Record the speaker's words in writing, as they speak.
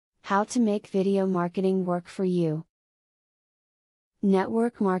How to make video marketing work for you.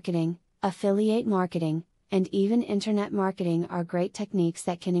 Network marketing, affiliate marketing, and even internet marketing are great techniques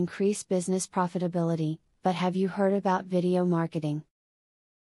that can increase business profitability, but have you heard about video marketing?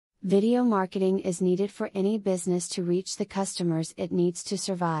 Video marketing is needed for any business to reach the customers it needs to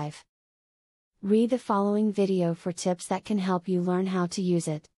survive. Read the following video for tips that can help you learn how to use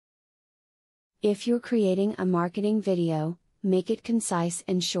it. If you're creating a marketing video, make it concise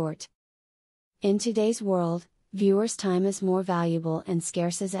and short. In today's world, viewers' time is more valuable and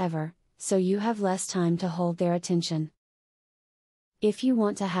scarce as ever, so you have less time to hold their attention. If you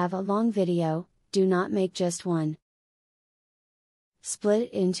want to have a long video, do not make just one. Split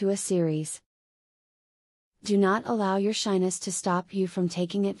it into a series. Do not allow your shyness to stop you from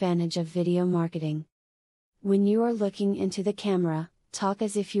taking advantage of video marketing. When you are looking into the camera, talk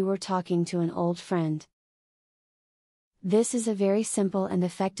as if you were talking to an old friend. This is a very simple and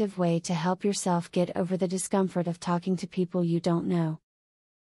effective way to help yourself get over the discomfort of talking to people you don't know.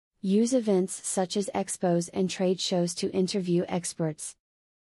 Use events such as expos and trade shows to interview experts.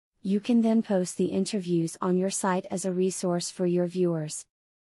 You can then post the interviews on your site as a resource for your viewers.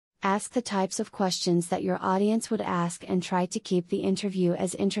 Ask the types of questions that your audience would ask and try to keep the interview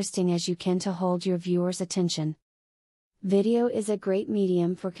as interesting as you can to hold your viewers' attention. Video is a great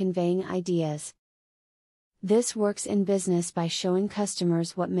medium for conveying ideas. This works in business by showing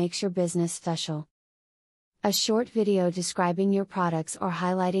customers what makes your business special. A short video describing your products or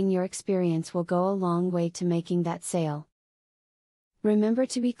highlighting your experience will go a long way to making that sale. Remember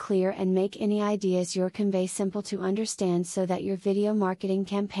to be clear and make any ideas you convey simple to understand so that your video marketing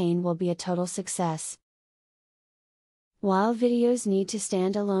campaign will be a total success. While videos need to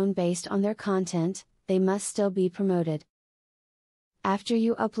stand alone based on their content, they must still be promoted. After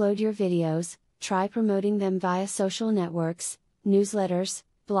you upload your videos, try promoting them via social networks, newsletters,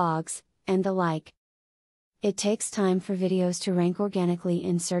 blogs, and the like. It takes time for videos to rank organically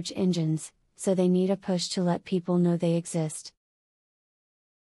in search engines, so they need a push to let people know they exist.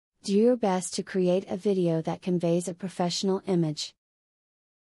 Do your best to create a video that conveys a professional image.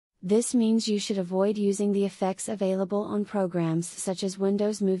 This means you should avoid using the effects available on programs such as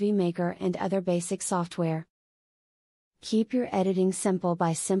Windows Movie Maker and other basic software. Keep your editing simple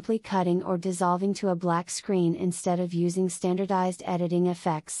by simply cutting or dissolving to a black screen instead of using standardized editing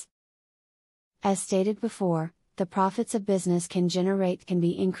effects. As stated before, the profits a business can generate can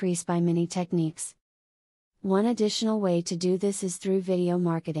be increased by many techniques. One additional way to do this is through video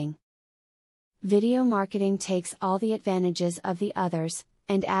marketing. Video marketing takes all the advantages of the others,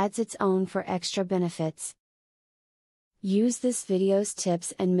 and adds its own for extra benefits. Use this video's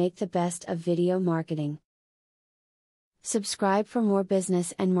tips and make the best of video marketing. Subscribe for more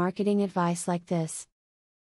business and marketing advice like this.